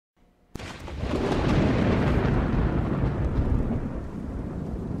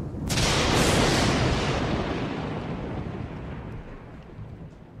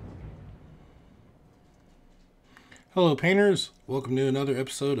Hello painters, welcome to another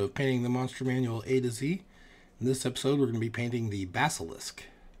episode of Painting the Monster Manual A to Z. In this episode we're going to be painting the Basilisk.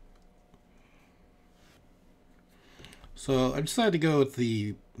 So I decided to go with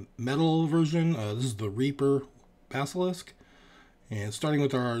the metal version. This is the Reaper Basilisk. And starting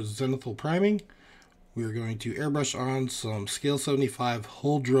with our zenithal priming, we're going to airbrush on some Scale 75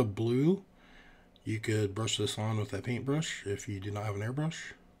 Huldra Blue. You could brush this on with that paintbrush if you do not have an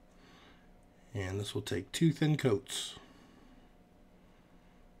airbrush. And this will take 2 thin coats.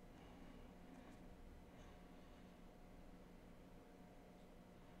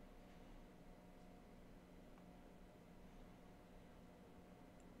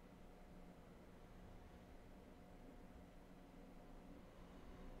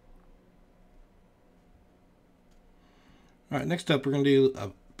 Alright, next up we're going to do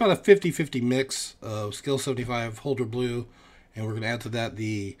about a 50-50 mix of Scale 75 Huldra Blue, and we're going to add to that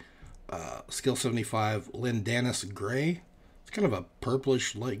the Scale 75 Lendanis Gray. It's kind of a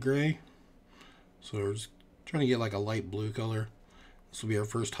purplish light gray, so we're just trying to get like a light blue color. This will be our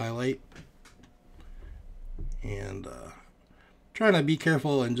first highlight, and trying to be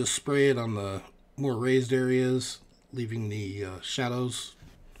careful and just spray it on the more raised areas, leaving the shadows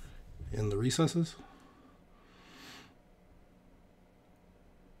in the recesses.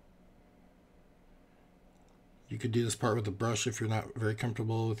 You could do this part with a brush if you're not very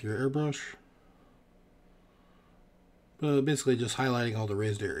comfortable with your airbrush. But basically just highlighting all the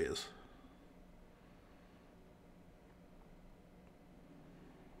raised areas.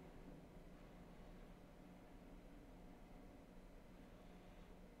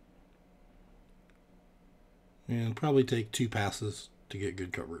 And probably take 2 passes to get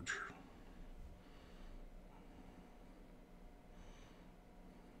good coverage.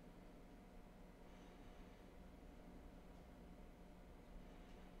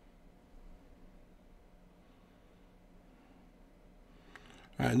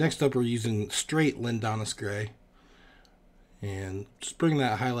 Alright, next up we're using straight Lendanis Gray, and just bring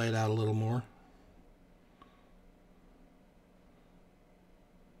that highlight out a little more.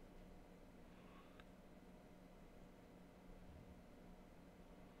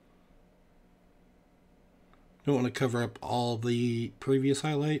 Don't want to cover up all the previous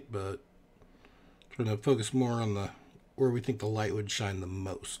highlight, but trying to focus more on the where we think the light would shine the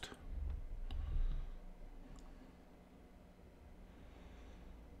most.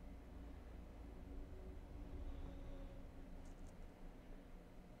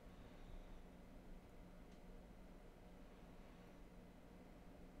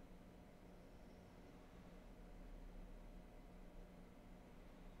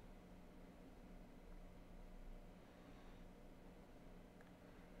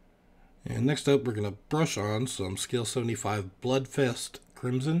 And next up, we're going to brush on some Scale 75 Bloodfest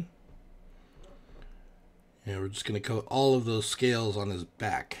Crimson. And we're just going to coat all of those scales on his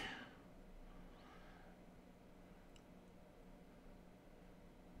back.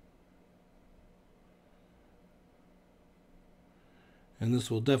 And this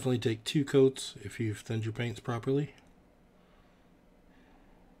will definitely take 2 coats if you've thinned your paints properly.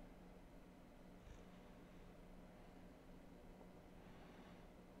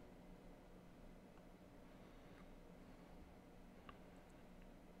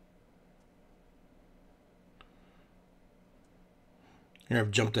 Here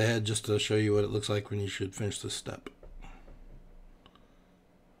I've jumped ahead just to show you what it looks like when you should finish this step.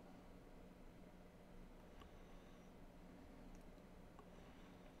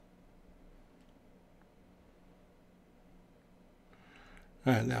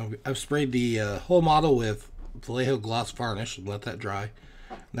 Alright, now I've sprayed the whole model with Vallejo gloss varnish and let that dry.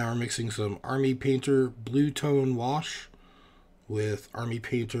 Now we're mixing some Army Painter Blue Tone Wash with Army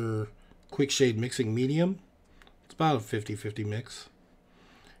Painter Quickshade Mixing Medium. It's about a 50-50 mix.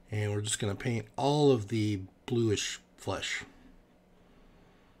 And we're just going to paint all of the bluish flesh.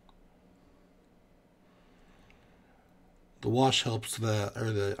 The wash helps the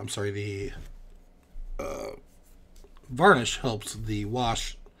varnish helps the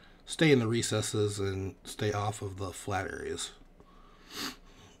wash stay in the recesses and stay off of the flat areas.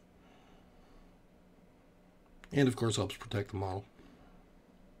 And of course helps protect the model.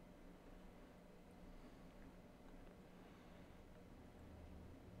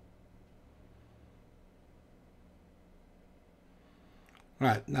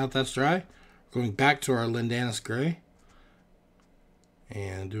 Alright, now that that's dry, we're going back to our Lendanis Gray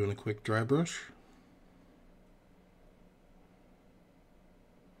and doing a quick dry brush.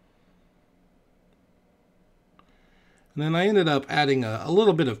 And then I ended up adding a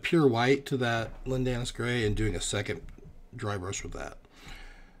little bit of pure white to that Lendanis Gray and doing a second dry brush with that.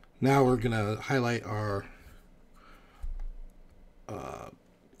 Now we're going to highlight our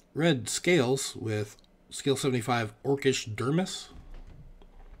red scales with scale 75 Orchish Dermis.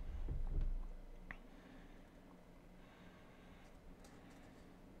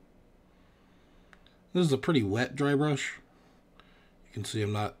 This is a pretty wet dry brush. You can see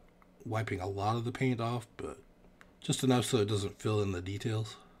I'm not wiping a lot of the paint off, but just enough so it doesn't fill in the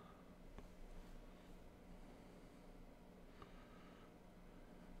details.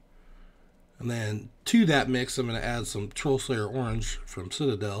 And then to that mix, I'm going to add some Trollslayer Orange from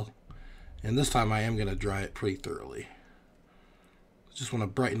Citadel. And this time I am going to dry it pretty thoroughly. I just want to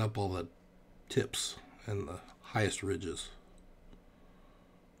brighten up all the tips and the highest ridges.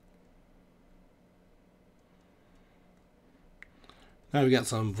 Now we've got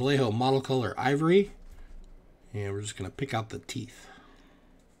some Vallejo model color Ivory. And we're just going to pick out the teeth.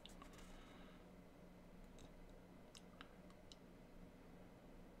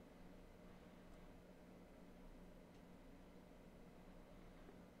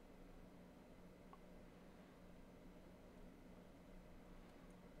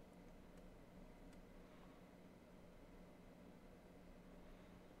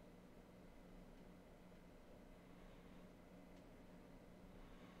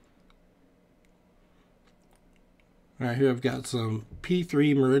 Alright, here I've got some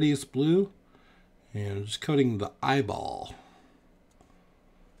P3 Meridius blue, and I'm just coating the eyeball.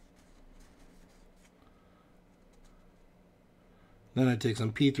 Then I take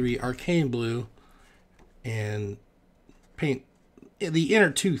some P3 Arcane blue and paint the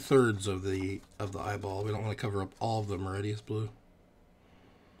inner 2/3 of the eyeball. We don't want to cover up all of the Meridius blue.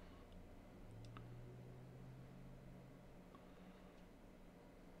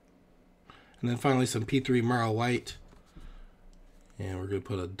 And then finally some P3 Morrow white. And we're going to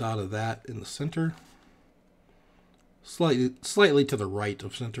put a dot of that in the center. Slightly to the right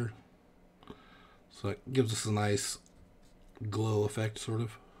of center. So it gives us a nice glow effect, sort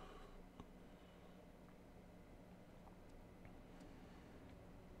of.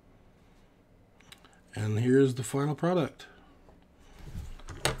 And here's the final product.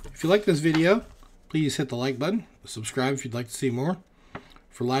 If you like this video, please hit the like button. Subscribe if you'd like to see more.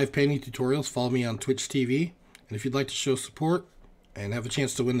 For live painting tutorials, follow me on Twitch TV. And if you'd like to show support and have a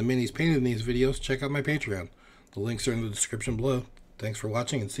chance to win the minis painted in these videos, check out my Patreon. The links are in the description below. Thanks for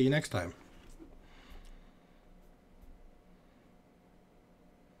watching and see you next time.